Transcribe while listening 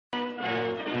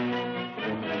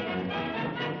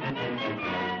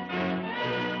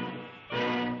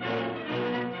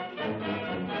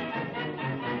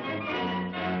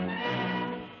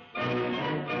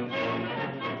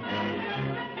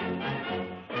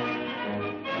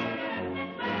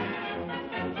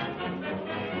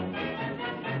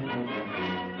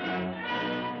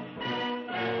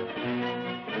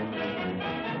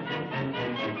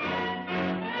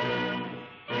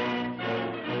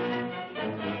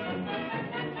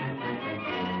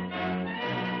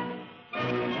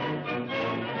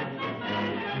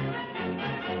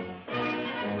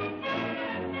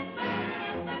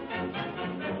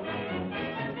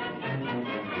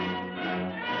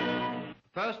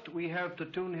First, we have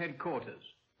platoon headquarters.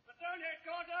 Platoon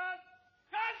headquarters,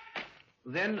 cut!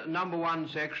 Then number 1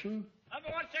 section. Number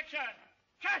 1 section,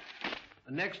 cut!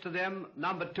 Next to them,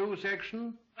 number 2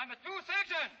 section. Number 2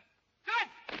 section,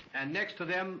 cut! And next to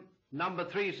them, number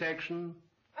 3 section.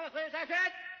 Number 3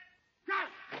 section, cut!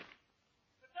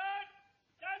 Platoon,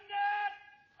 standard,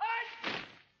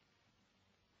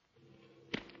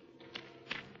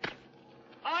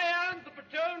 I am the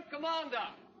platoon commander.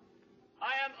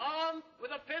 I am armed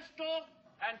with a pistol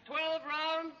and 12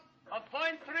 rounds of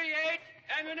 .38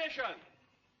 ammunition.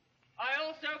 I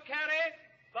also carry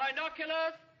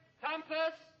binoculars,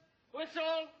 compass,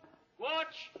 whistle,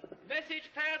 watch,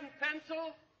 message pad and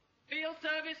pencil, field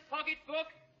service pocketbook,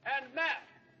 and map.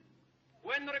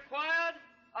 When required,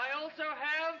 I also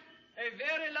have a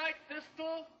very light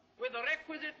pistol with the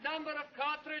requisite number of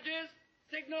cartridges,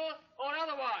 signal or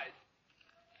otherwise.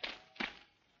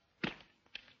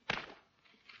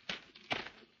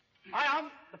 I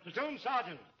am the platoon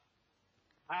sergeant.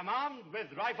 I am armed with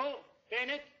rifle,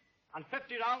 bayonet, and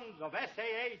 50 rounds of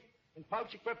SAA in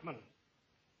pouch equipment.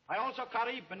 I also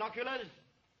carry binoculars,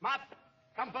 map,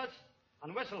 compass,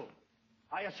 and whistle.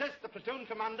 I assist the platoon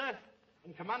commander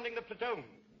in commanding the platoon.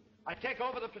 I take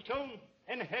over the platoon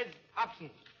in his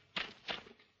absence.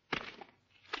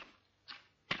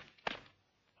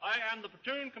 I am the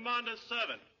platoon commander's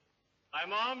servant. I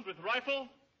am armed with rifle,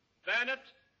 bayonet,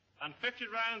 and 50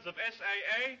 rounds of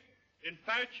SAA in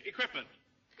pouch equipment.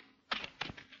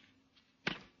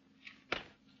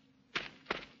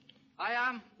 I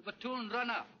am the platoon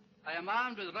runner. I am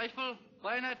armed with rifle,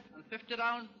 bayonet, and 50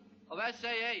 rounds of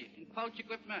SAA in pouch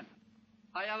equipment.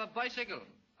 I have a bicycle.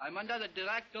 I'm under the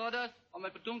direct orders of my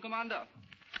platoon commander.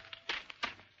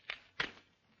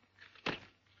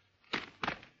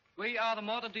 We are the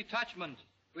mortar detachment.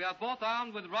 We are both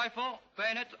armed with rifle,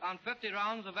 bayonet, and 50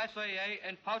 rounds of SAA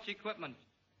in pouch equipment.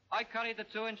 I carry the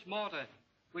 2-inch mortar.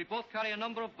 We both carry a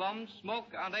number of bombs,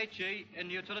 smoke, and HE in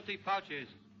utility pouches.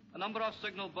 A number of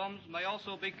signal bombs may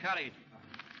also be carried.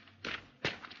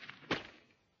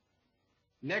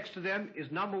 Next to them is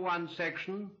number 1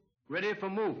 section, ready for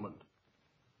movement.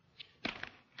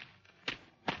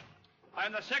 I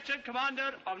am the section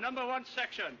commander of number 1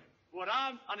 section, who are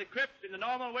armed and equipped in the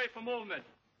normal way for movement.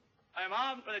 I am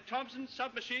armed with a Thompson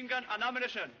submachine gun and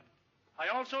ammunition. I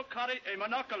also carry a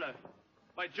monocular.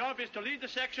 My job is to lead the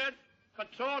section,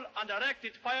 control and direct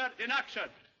its fire in action.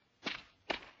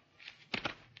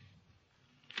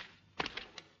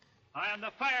 I am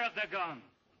the fire of the gun.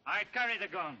 I carry the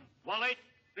gun. Wallet,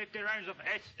 50 rounds of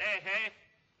SAA,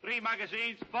 3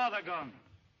 magazines for the gun.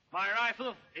 My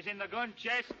rifle is in the gun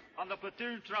chest on the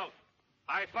platoon throat.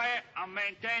 I fire and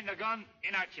maintain the gun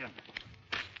in action.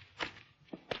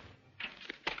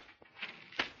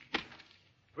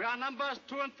 We are numbers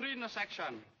 2 and 3 in the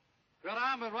section. We are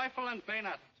armed with rifle and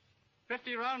bayonet,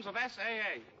 50 rounds of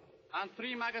SAA, and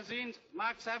 3 magazines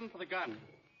Mark 7 for the gun.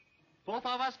 Both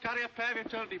of us carry a pair of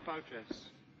utility pouches.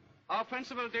 Our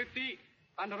principal duty,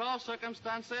 under all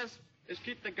circumstances, is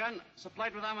keep the gun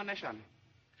supplied with ammunition.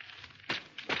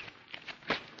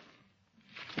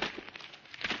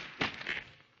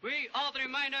 We are the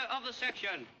remainder of the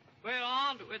section. We are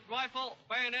armed with rifle,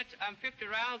 bayonet, and 50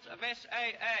 rounds of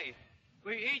SAA.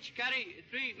 We each carry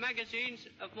 3 magazines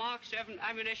of Mark 7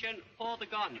 ammunition for the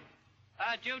gun.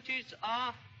 Our duties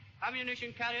are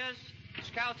ammunition carriers,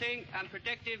 scouting and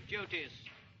protective duties,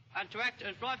 and to act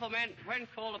as riflemen when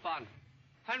called upon.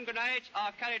 Hand grenades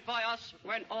are carried by us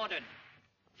when ordered.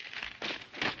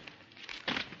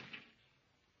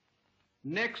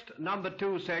 Next, number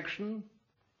 2 section,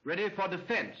 ready for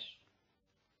defense.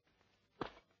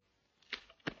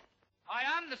 I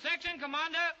am the section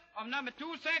commander of number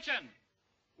 2 section.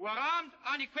 We are armed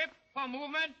and equipped for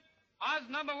movement as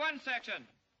number 1 section.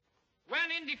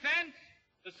 When in defense,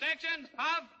 the sections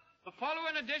have the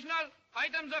following additional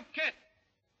items of kit: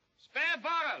 spare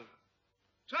barrel,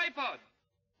 tripod,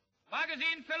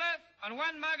 magazine filler and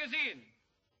 1 magazine,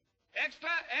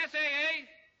 extra SAA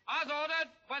as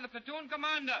ordered by the platoon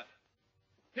commander,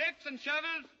 picks and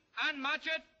shovels and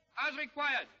matchet as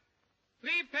required,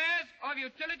 3 pairs of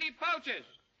utility pouches.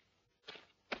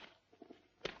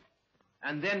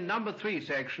 And then number 3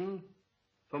 section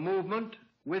for movement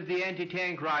with the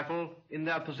anti-tank rifle in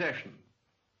their possession.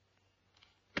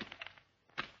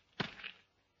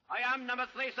 I am number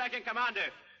 3 section commander.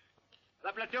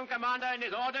 The platoon commander in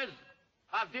his orders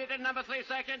have dated number 3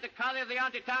 section to carry the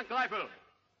anti-tank rifle.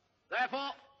 Therefore,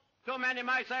 2 men in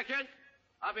my section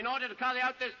have been ordered to carry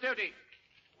out this duty.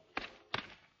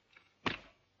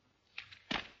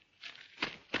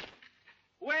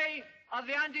 We are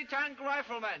the anti-tank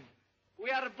riflemen. We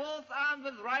are both armed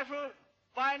with rifle,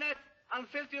 bayonet, and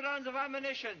 50 rounds of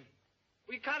ammunition.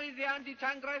 We carry the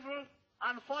anti-tank rifle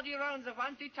and 40 rounds of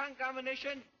anti-tank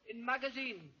ammunition in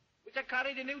magazines, which are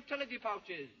carried in utility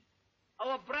pouches.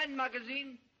 Our Bren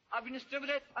magazine have been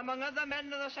distributed among other men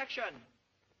in the section.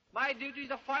 My duty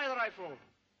is a fire rifle.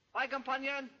 My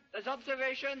companion does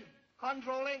observation,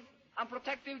 controlling, and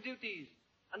protective duties,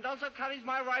 and also carries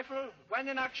my rifle when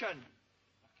in action.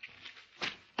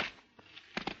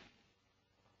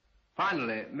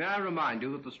 Finally, may I remind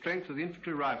you that the strength of the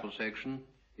infantry rifle section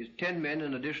is 10 men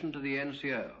in addition to the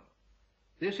NCO.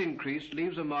 This increase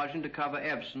leaves a margin to cover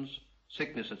absence,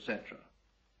 sickness, etc.,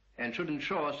 and should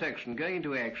ensure a section going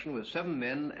into action with 7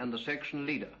 men and the section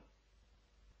leader.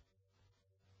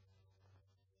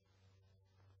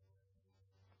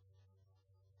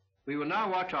 We will now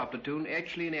watch our platoon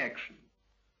actually in action.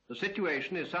 The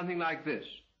situation is something like this.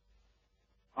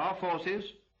 Our forces,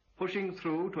 pushing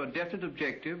through to a definite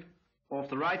objective off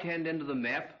the right-hand end of the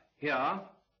map, here,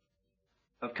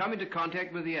 have come into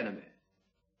contact with the enemy.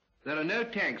 There are no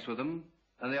tanks with them,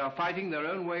 and they are fighting their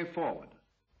own way forward.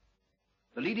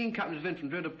 The leading companies of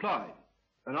infantry are deployed,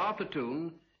 and our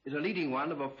platoon is a leading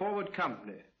one of a forward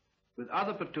company, with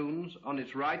other platoons on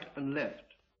its right and left.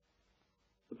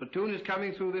 The platoon is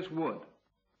coming through this wood,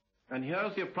 and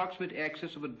here's the approximate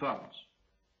axis of advance,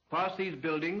 past these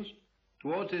buildings,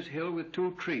 towards this hill with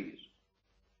 2 trees.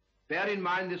 Bear in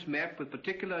mind this map with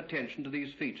particular attention to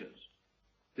these features.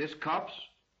 This copse,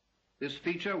 this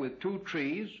feature with 2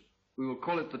 trees, we will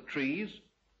call it the trees,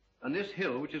 and this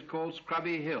hill, which is called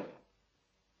Scrubby Hill.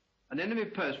 An enemy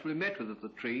post will be met with at the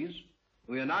trees,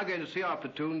 and we are now going to see our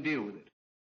platoon deal with it.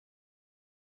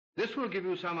 This will give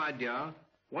you some idea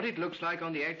what it looks like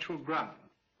on the actual ground.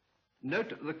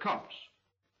 Note the copse,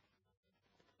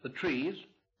 the trees,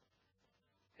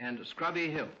 and Scrubby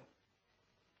Hill.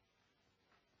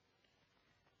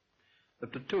 The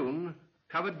platoon,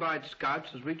 covered by its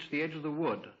scouts, has reached the edge of the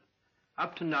wood.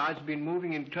 Up to now, it's been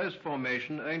moving in close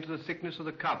formation owing to the thickness of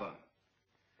the cover.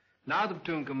 Now the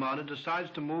platoon commander decides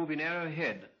to move in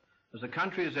arrowhead, as the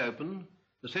country is open,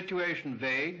 the situation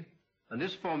vague, and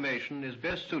this formation is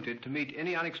best suited to meet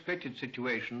any unexpected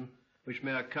situation which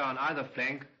may occur on either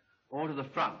flank or to the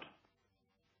front.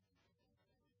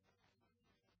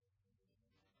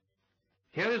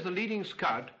 Here is the leading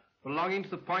scout belonging to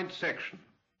the point section.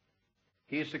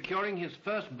 He is securing his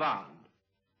first bound.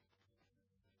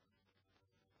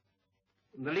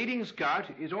 The leading scout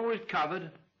is always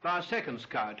covered by a second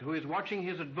scout who is watching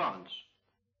his advance.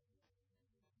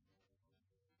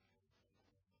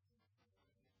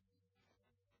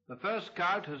 The first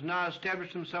scout has now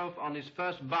established himself on his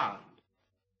first bound.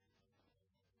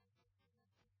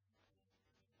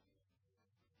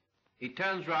 He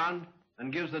turns round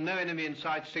and gives the no enemy in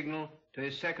sight signal to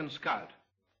his second scout.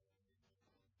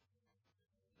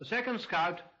 The second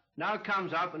scout now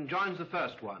comes up and joins the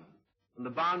first one, and the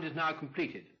bound is now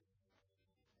completed.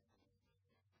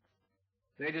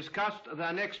 They discussed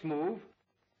their next move,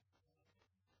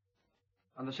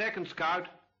 and the second scout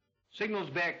signals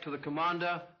back to the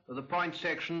commander of the point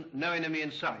section, no enemy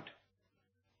in sight.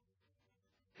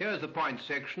 Here's the point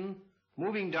section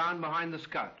moving down behind the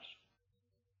scouts.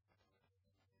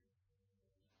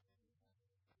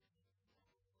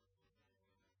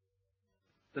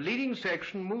 The leading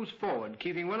section moves forward,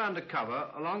 keeping well under cover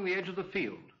along the edge of the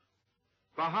field.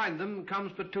 Behind them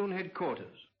comes platoon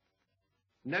headquarters.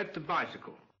 Note the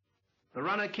bicycle. The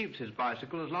runner keeps his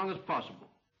bicycle as long as possible.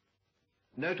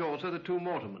 Note also the 2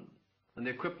 mortarmen and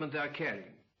the equipment they are carrying.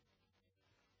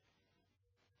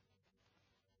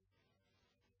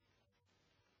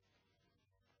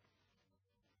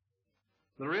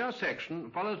 The rear section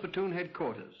follows platoon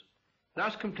headquarters,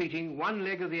 thus completing one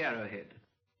leg of the arrowhead.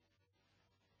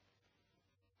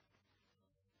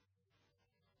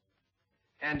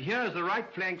 And here is the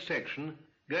right flank section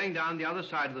going down the other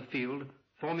side of the field,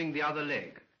 forming the other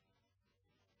leg.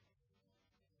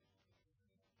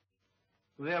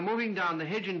 They are moving down the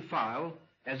hedge in file,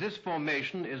 as this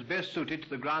formation is best suited to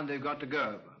the ground they've got to go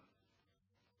over.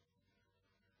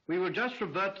 We will just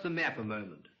revert to the map a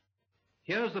moment.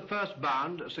 Here is the first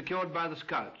bound secured by the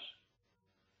scouts.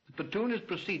 The platoon is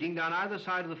proceeding down either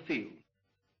side of the field.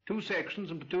 2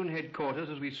 sections and platoon headquarters,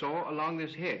 as we saw, along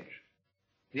this hedge.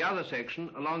 The other section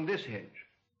along this hedge.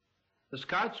 The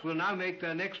scouts will now make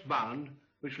their next bound,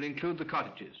 which will include the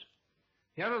cottages.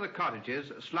 Here are the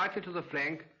cottages, slightly to the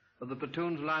flank of the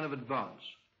platoon's line of advance.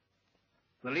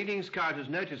 The leading scout has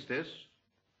noticed this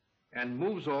and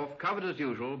moves off, covered as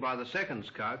usual by the second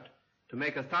scout, to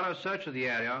make a thorough search of the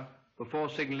area before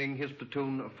signaling his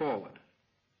platoon forward.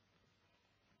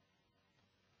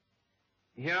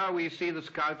 Here we see the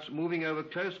scouts moving over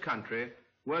close country,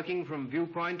 working from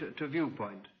viewpoint to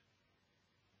viewpoint.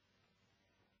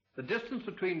 The distance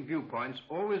between viewpoints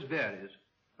always varies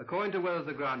according to whether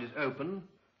the ground is open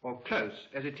or close,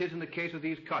 as it is in the case of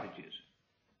these cottages.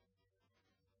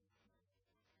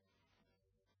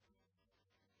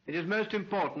 It is most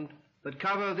important that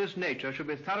cover of this nature should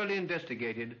be thoroughly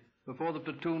investigated before the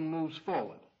platoon moves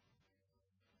forward.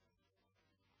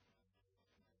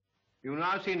 You will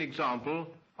now see an example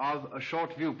of a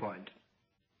short viewpoint.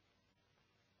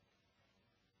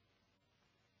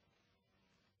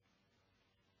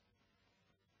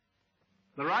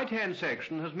 The right-hand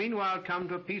section has meanwhile come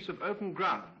to a piece of open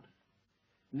ground.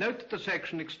 Note that the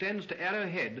section extends to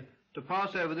arrowhead to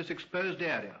pass over this exposed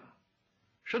area.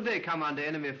 Should they come under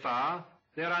enemy fire,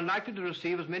 they are unlikely to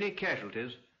receive as many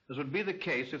casualties as would be the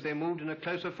case if they moved in a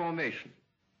closer formation.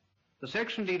 The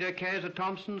section leader carries a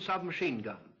Thompson submachine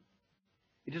gun.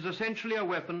 It is essentially a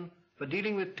weapon for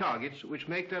dealing with targets which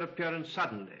make their appearance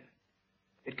suddenly.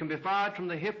 It can be fired from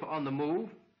the hip on the move,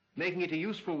 making it a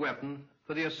useful weapon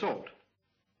for the assault.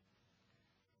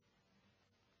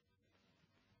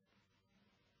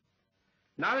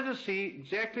 Now let us see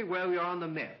exactly where we are on the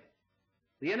map.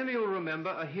 The enemy will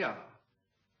remember are here,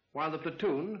 while the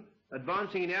platoon,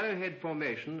 advancing in arrowhead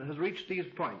formation, has reached these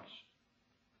points.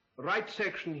 The right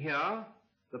section here,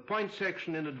 the point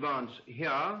section in advance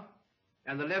here,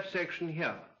 and the left section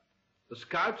here. The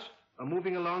scouts are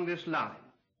moving along this line.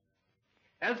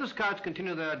 As the scouts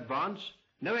continue their advance,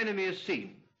 no enemy is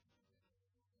seen.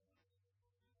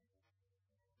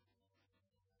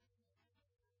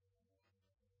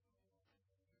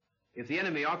 If the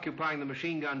enemy occupying the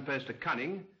machine gun post are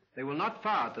cunning, they will not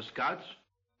fire at the scouts,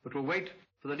 but will wait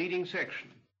for the leading section.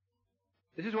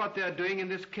 This is what they are doing in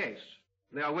this case.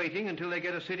 They are waiting until they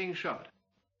get a sitting shot.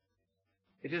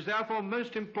 It is therefore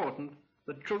most important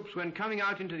that troops, when coming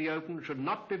out into the open, should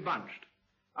not be bunched.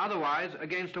 Otherwise,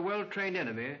 against a well-trained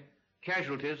enemy,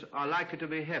 casualties are likely to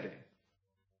be heavy.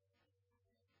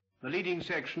 The leading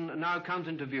section now comes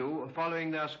into view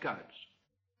following their scouts.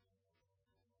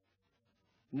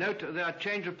 Note their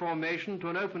change of formation to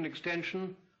an open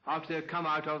extension after they have come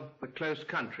out of the close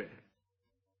country.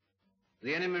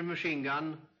 The enemy machine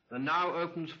gun now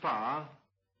opens fire,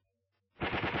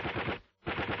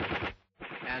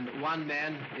 and one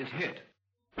man is hit.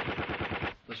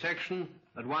 The section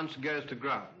at once goes to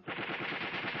ground.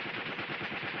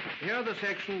 Here the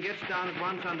section gets down at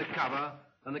once under cover,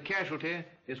 and the casualty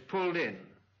is pulled in.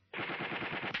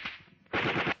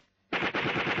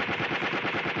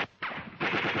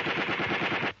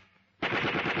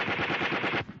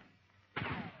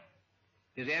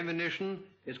 His ammunition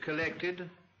is collected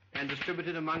and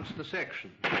distributed amongst the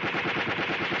section.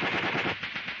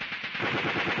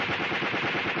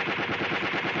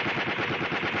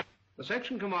 The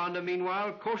section commander,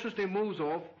 meanwhile, cautiously moves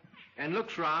off and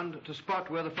looks round to spot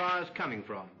where the fire is coming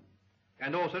from,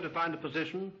 and also to find a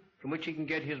position from which he can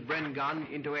get his Bren gun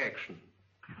into action.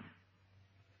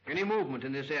 Any movement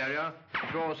in this area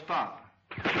draws fire.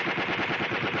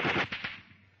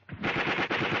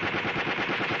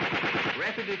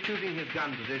 Rapidly choosing his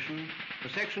gun position, the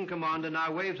section commander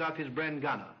now waves up his Bren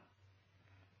gunner.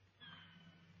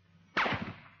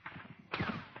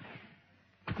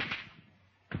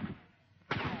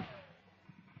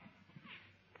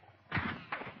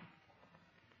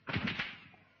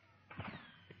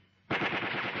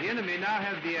 The enemy now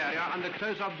have the area under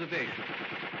close observation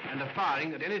and are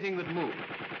firing at anything that moves.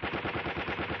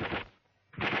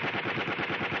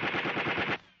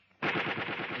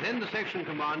 Then the section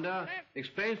commander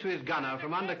explains to his gunner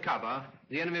from under cover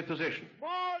the enemy position.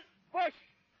 Ball, push.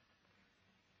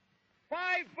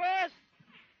 5 bursts.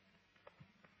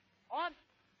 On,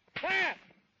 fire.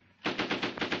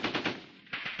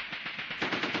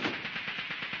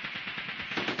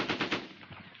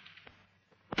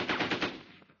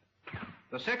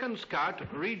 The second scout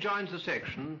rejoins the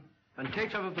section and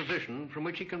takes up a position from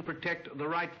which he can protect the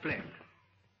right flank.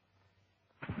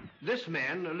 This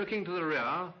man, looking to the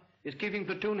rear, is keeping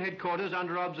platoon headquarters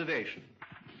under observation.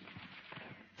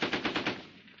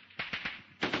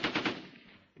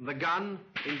 The gun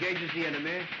engages the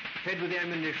enemy, fed with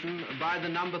ammunition by the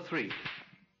number 3.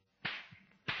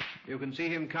 You can see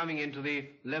him coming into the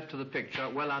left of the picture,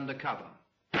 well under cover.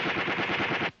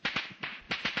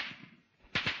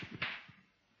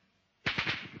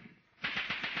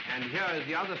 And here is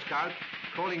the other scout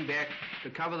crawling back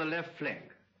to cover the left flank.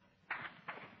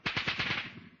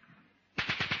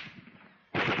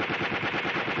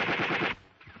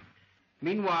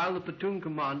 Meanwhile, the platoon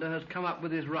commander has come up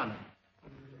with his runner.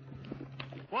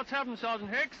 What's happened,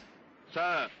 Sergeant Hicks?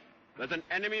 Sir, there's an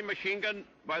enemy machine gun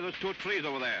by those 2 trees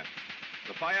over there.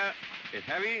 The fire is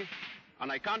heavy,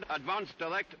 and I can't advance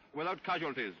direct without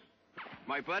casualties.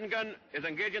 My Bren gun is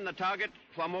engaging the target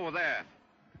from over there.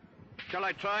 Shall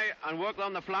I try and work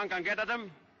down the flank and get at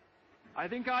him? I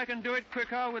think I can do it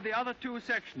quicker with the other 2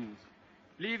 sections,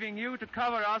 leaving you to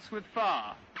cover us with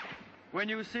fire. When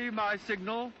you see my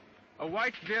signal, a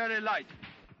white very light.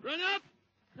 Run up!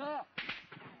 Sir.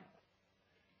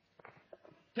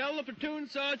 Tell the platoon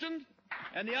sergeant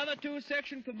and the other 2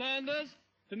 section commanders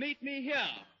to meet me here.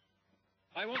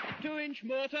 I want the 2-inch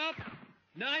mortar,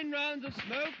 9 rounds of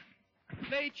smoke,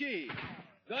 HE.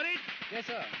 Got it? Yes,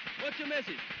 sir. What's your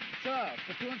message? Sir,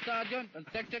 platoon sergeant and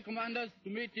section commanders to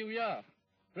meet you here.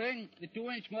 Bring the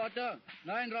 2-inch mortar,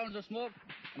 9 rounds of smoke,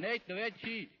 and 8 of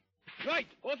HE. Right,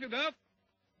 off you go.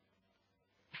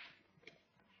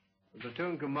 The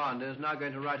platoon commander is now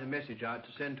going to write a message out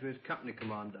to send to his company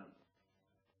commander.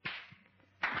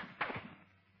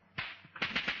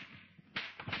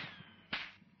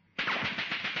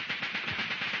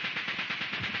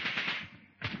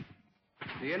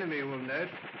 The enemy will note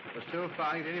we're still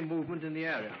firing any movement in the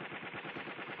area.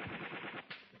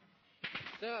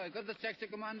 Sir, I got the section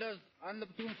commanders and the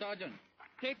platoon sergeant.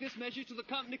 Take this message to the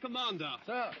company commander.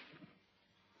 Sir.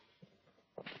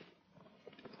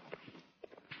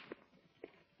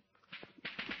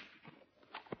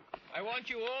 I want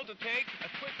you all to take a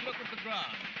quick look at the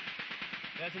ground.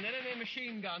 There's an enemy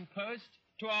machine gun post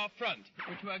to our front,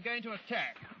 which we're going to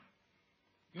attack.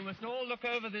 You must all look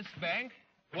over this bank,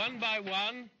 one by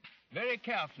one, very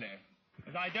carefully,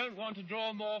 as I don't want to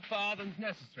draw more fire than's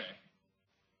necessary.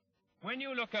 When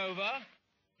you look over,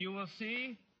 you will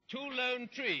see 2 lone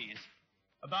trees,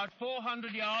 about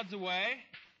 400 yards away.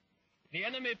 The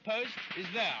enemy post is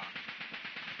there.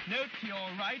 Note to your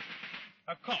right,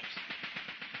 a copse.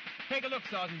 Take a look,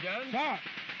 Sergeant Jones. Sir.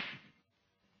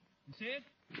 You see it?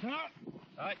 Sir.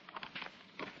 Right.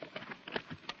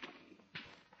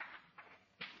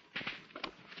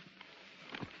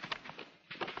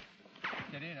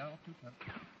 Steady now, too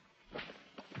tough.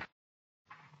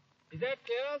 Is that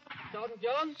clear, Sergeant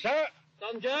Jones? Sir.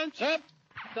 Sergeant Jones? Sir.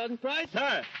 Sergeant Price?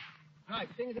 Sir. Right,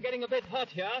 things are getting a bit hot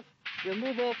here. We'll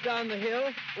move off down the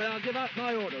hill where I'll give out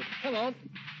my orders. Come on.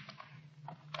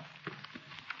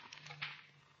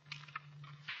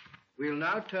 We'll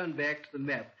now turn back to the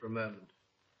map for a moment.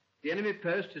 The enemy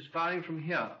post is firing from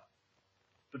here.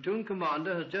 Platoon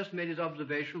commander has just made his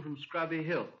observation from Scrubby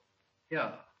Hill,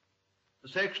 here. The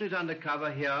section is under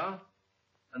cover here,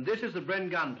 and this is the Bren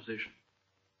gun position.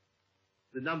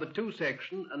 The number 2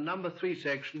 section and number 3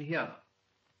 section here.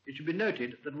 It should be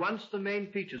noted that once the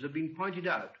main features have been pointed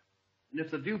out, and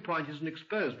if the viewpoint is an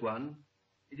exposed one,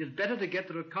 it is better to get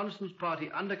the reconnaissance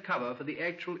party under cover for the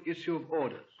actual issue of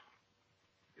orders.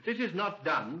 If this is not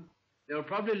done, they will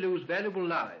probably lose valuable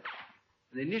lives,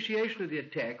 and the initiation of the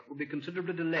attack will be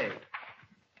considerably delayed.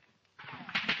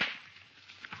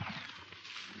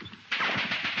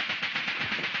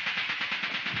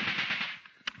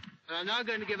 I'm now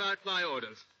going to give out my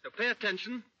orders. So pay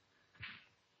attention.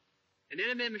 An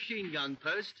enemy machine gun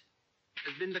post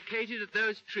has been located at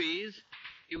those trees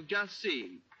you've just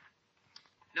seen.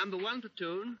 Number 1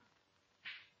 platoon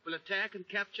will attack and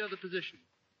capture the position.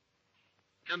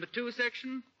 Number 2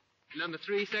 section and number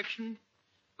 3 section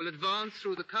will advance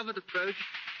through the covered approach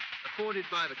afforded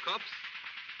by the copse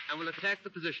and will attack the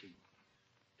position.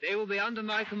 They will be under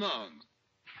my command.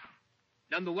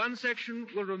 Number 1 section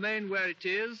will remain where it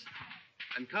is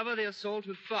and cover the assault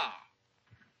with fire.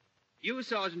 You,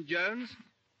 Sergeant Jones,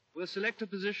 will select a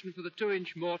position for the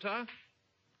 2-inch mortar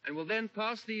and will then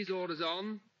pass these orders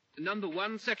on to number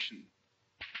 1 section.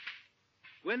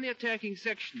 When the attacking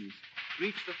sections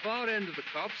reach the far end of the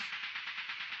copse,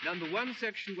 number 1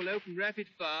 section will open rapid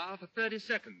fire for 30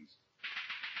 seconds,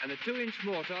 and the 2-inch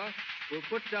mortar will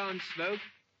put down smoke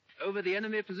over the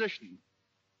enemy position.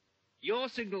 Your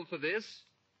signal for this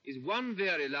is 1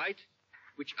 very light,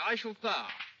 which I shall fire.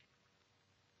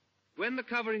 When the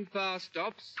covering fire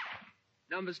stops,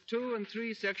 numbers 2 and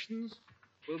 3 sections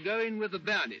will go in with the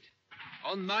bayonet,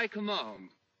 on my command.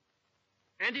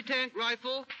 Anti-tank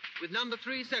rifle with number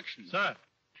 3 section. Sir.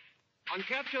 On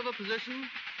capture of the position,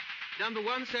 number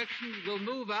 1 section will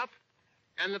move up,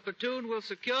 and the platoon will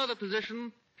secure the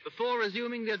position before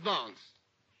resuming the advance.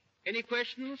 Any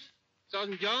questions?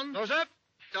 Sergeant John? No, sir.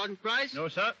 Sergeant Price? No,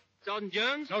 sir. Sergeant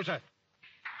Jones? No, sir.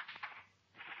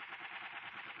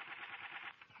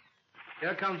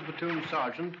 Here comes the platoon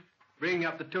sergeant, bringing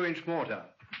up the 2-inch mortar.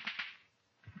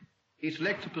 He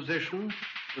selects a position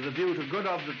with a view to good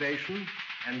observation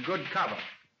and good cover.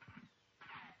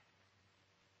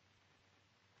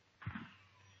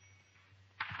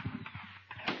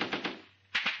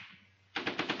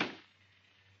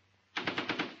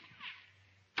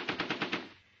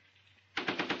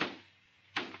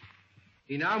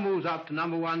 He now moves up to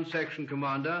number 1 section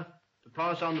commander to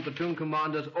pass on the platoon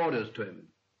commander's orders to him.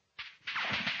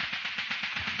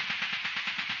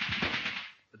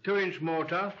 The 2-inch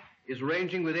mortar is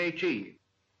ranging with HE.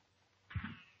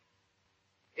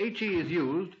 HE is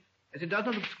used as it does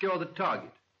not obscure the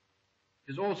target.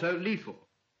 It is also lethal.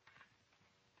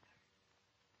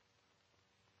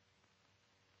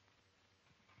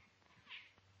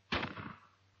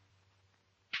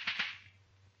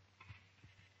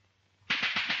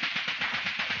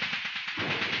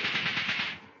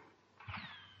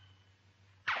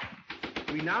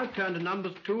 We now turn to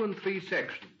numbers 2 and 3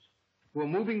 sections, who are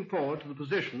moving forward to the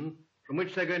position from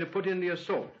which they're going to put in the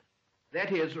assault.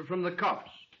 That is, from the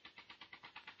copse.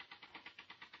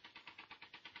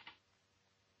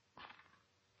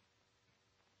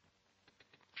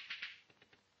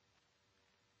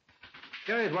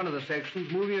 Here is one of the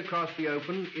sections moving across the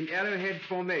open in arrowhead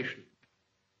formation.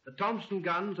 The Thompson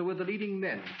guns are with the leading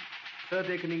men, so that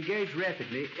they can engage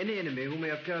rapidly any enemy who may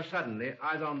appear suddenly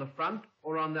either on the front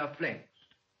or on their flanks.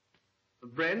 The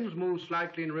Brens move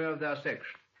slightly in rear of their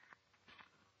section.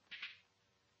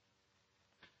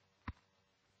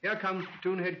 Here comes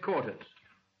platoon headquarters,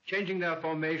 changing their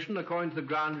formation according to the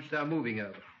ground which they're moving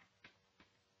over.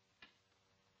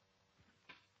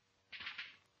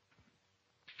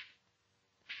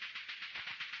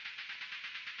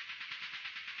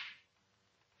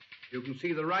 You can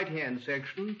see the right-hand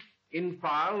section in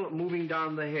file moving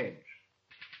down the hedge.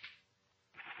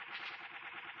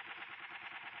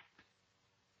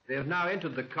 They have now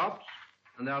entered the copse,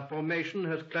 and their formation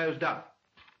has closed up.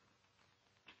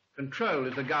 Control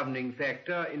is the governing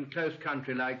factor in close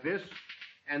country like this,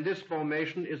 and this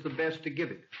formation is the best to give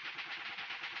it.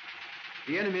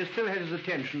 The enemy still has his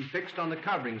attention fixed on the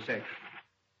covering section.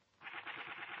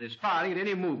 He is firing at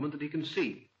any movement that he can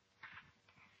see.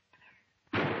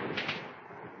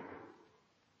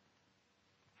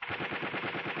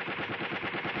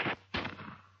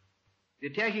 The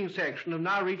attacking section have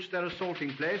now reached their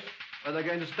assaulting place where they're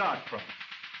going to start from.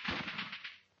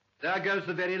 There goes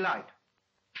the very light.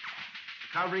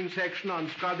 The covering section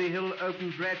on Scrubby Hill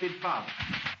opens rapid fire.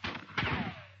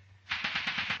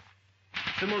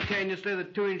 Simultaneously, the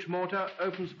 2-inch mortar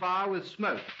opens fire with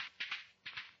smoke.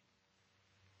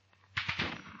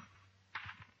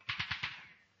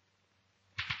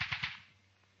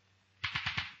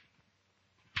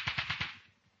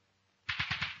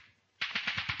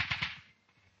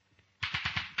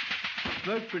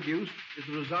 Smoke produced is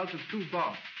the result of 2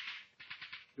 bombs.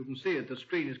 You can see that the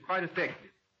screen is quite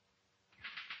effective.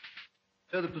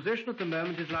 So the position at the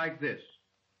moment is like this.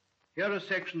 Here are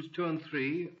sections 2 and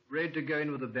 3 ready to go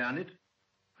in with the bayonet.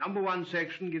 Number 1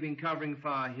 section giving covering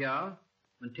fire here,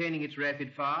 maintaining its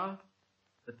rapid fire.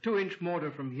 The 2-inch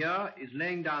mortar from here is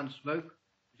laying down smoke,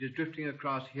 which is drifting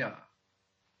across here.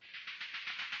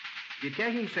 The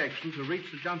attacking sections have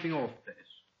reached the jumping off place.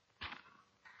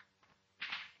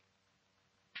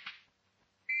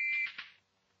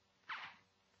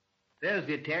 There's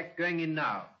the attack going in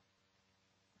now.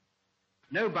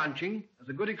 No bunching, as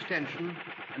a good extension,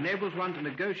 enables one to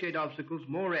negotiate obstacles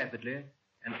more rapidly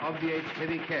and obviates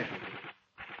heavy casualties.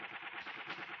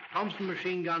 Thompson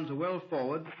machine guns are well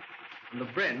forward, and the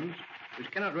Brens, which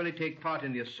cannot really take part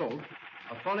in the assault,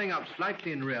 are following up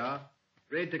slightly in rear,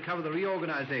 ready to cover the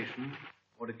reorganization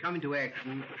or to come into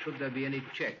action should there be any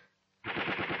check.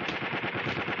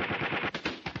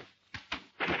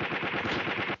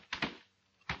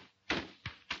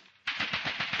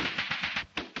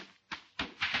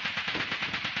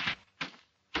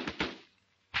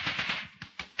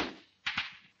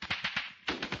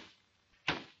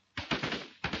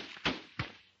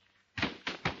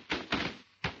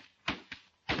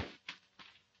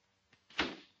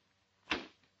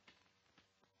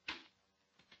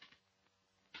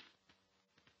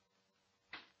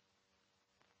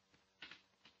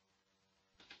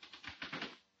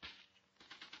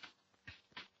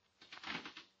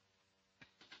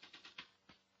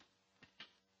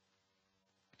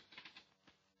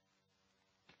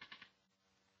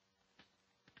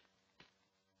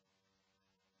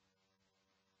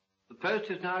 The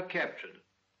post is now captured,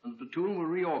 and the platoon will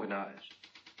reorganize.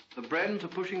 The Brens are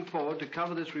pushing forward to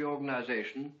cover this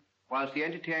reorganization, whilst the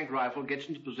anti-tank rifle gets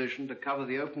into position to cover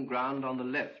the open ground on the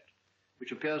left,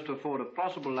 which appears to afford a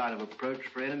possible line of approach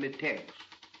for enemy tanks.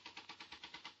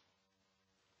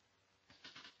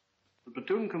 The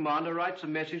platoon commander writes a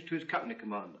message to his company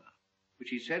commander, which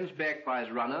he sends back by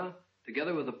his runner,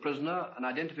 together with the prisoner and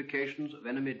identifications of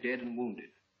enemy dead and wounded.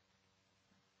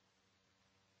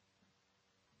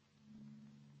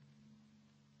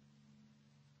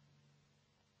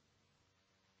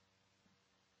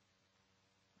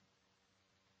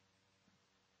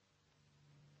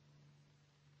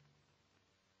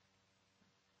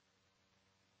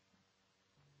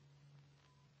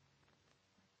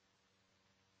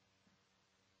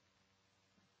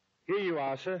 Here you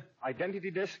are, sir.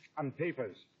 Identity disc and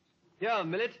papers. Here,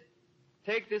 Millet.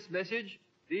 Take this message,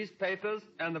 these papers,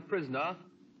 and the prisoner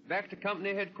back to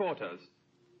company headquarters.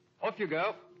 Off you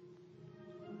go.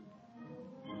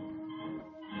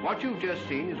 What you've just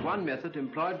seen is one method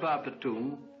employed by a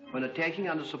platoon when attacking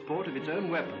under support of its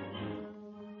own weapon.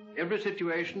 Every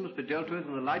situation must be dealt with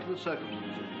in the light of the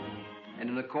circumstances and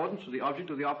in accordance with the object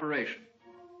of the operation.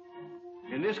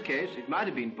 In this case, it might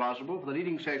have been possible for the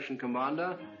leading section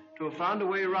commander to have found a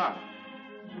way round,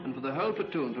 and for the whole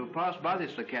platoon to have passed by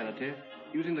this locality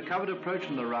using the covered approach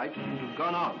on the right and to have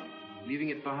gone on, leaving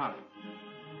it behind.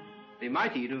 They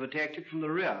might even have attacked it from the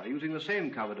rear using the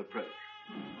same covered approach.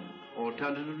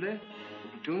 Alternatively, the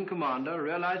platoon commander,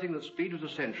 realizing that speed was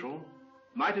essential,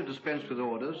 might have dispensed with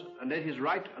orders and led his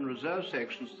right and reserve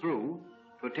sections through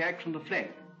to attack from the flank,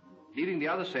 leaving the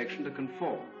other section to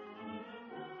conform.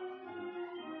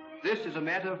 This is a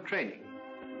matter of training.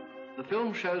 The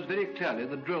film shows very clearly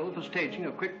the drill for staging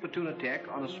a quick platoon attack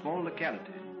on a small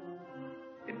locality.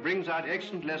 It brings out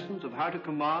excellent lessons of how to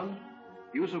command,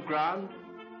 use of ground,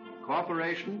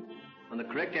 cooperation, and the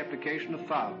correct application of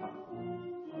firepower.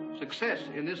 Success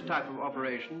in this type of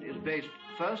operation is based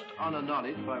first on a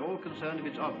knowledge by all concerned of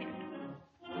its object.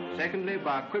 Secondly,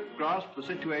 by a quick grasp of the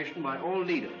situation by all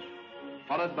leaders,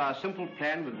 followed by a simple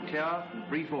plan with clear and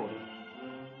brief orders.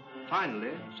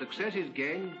 Finally, success is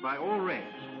gained by all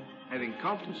ranks, having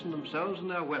confidence in themselves and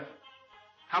their weapons,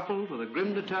 coupled with a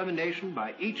grim determination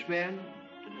by each man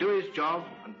to do his job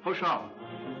and push on.